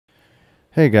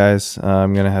Hey guys,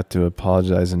 I'm gonna have to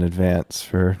apologize in advance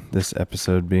for this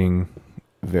episode being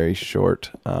very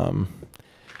short. I'm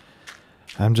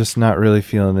just not really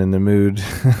feeling in the mood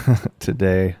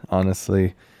today,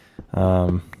 honestly.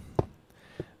 Um,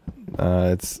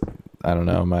 it's I don't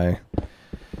know, my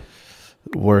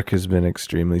work has been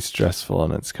extremely stressful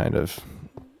and it's kind of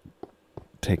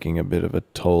taking a bit of a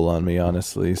toll on me,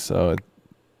 honestly. So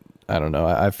I don't know.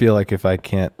 I feel like if I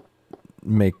can't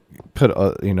make put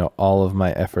all of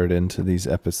my effort into these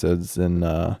episodes, then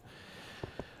I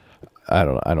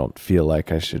don't feel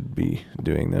like I should be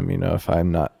doing them. If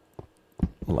I'm not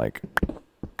like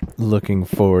looking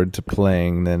forward to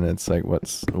playing, then it's like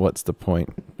what's the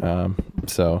point?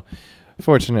 So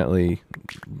fortunately,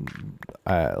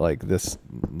 I like this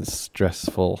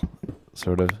stressful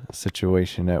sort of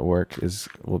situation at work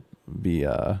will be you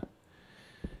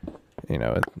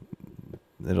know it,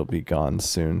 it'll be gone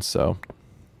soon. So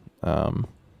um,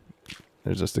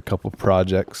 there's just a couple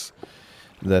projects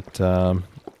that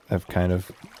have kind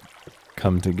of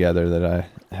come together that I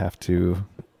have to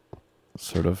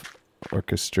sort of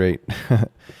orchestrate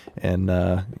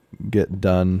and get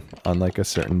done on like a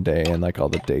certain day, and like all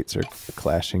the dates are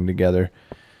clashing together.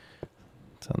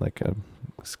 Sound like a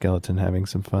skeleton having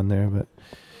some fun there,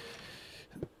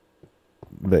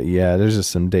 but yeah, there's just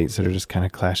some dates that are just kind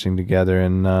of clashing together,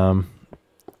 and I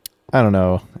don't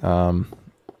know.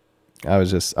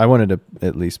 I wanted to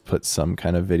at least put some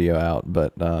kind of video out,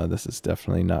 but this is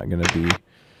definitely not going to be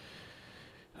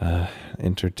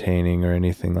entertaining or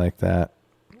anything like that.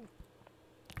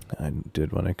 I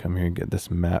did want to come here and get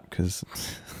this map because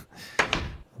I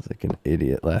was like an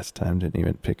idiot last time. Didn't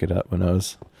even pick it up when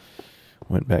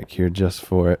went back here just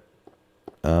for it.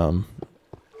 But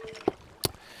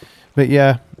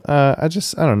yeah, I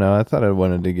don't know. I thought I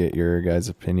wanted to get your guys'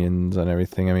 opinions on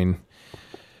everything. I mean,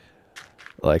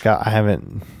 like I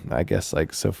haven't, I guess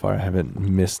like so far I haven't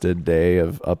missed a day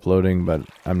of uploading, but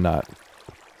I'm not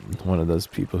one of those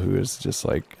people who is just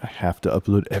like, I have to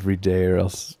upload every day or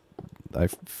else I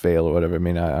fail or whatever. I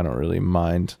mean, I don't really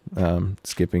mind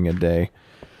skipping a day.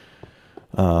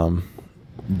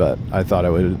 But I thought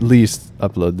I would at least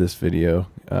upload this video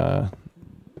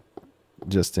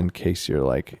just in case you're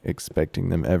like expecting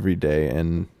them every day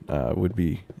and would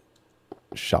be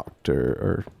shocked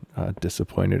or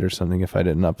disappointed or something if I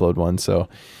didn't upload one. So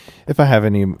if I have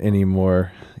any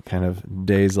more kind of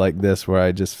days like this where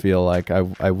I just feel like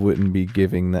I wouldn't be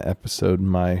giving the episode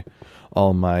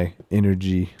all my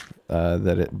energy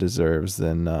that it deserves,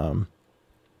 then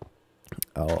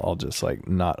I'll just like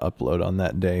not upload on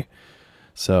that day.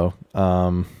 So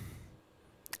I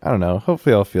don't know.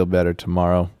 Hopefully I'll feel better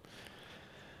tomorrow.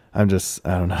 I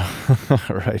don't know.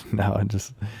 Right now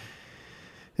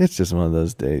it's just one of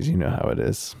those days, you know how it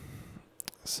is.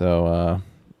 So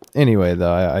anyway,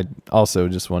 though, I also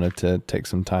just wanted to take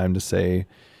some time to say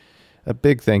a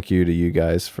big thank you to you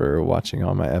guys for watching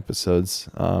all my episodes.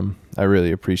 I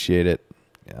really appreciate it,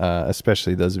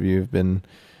 especially those of you who've been,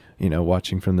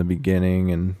 watching from the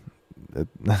beginning, and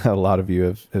a lot of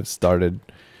you have started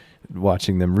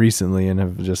watching them recently and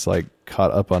have just like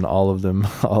caught up on all of them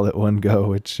all at one go,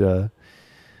 which I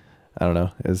don't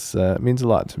know, it means a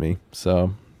lot to me.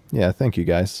 So yeah, thank you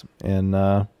guys, and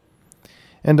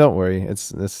don't worry,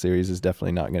 this series is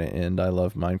definitely not going to end. I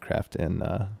love Minecraft,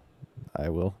 and I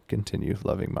will continue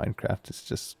loving Minecraft. It's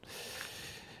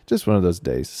just one of those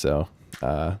days. So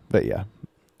but yeah,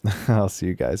 I'll see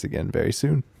you guys again very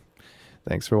soon.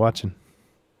 Thanks for watching.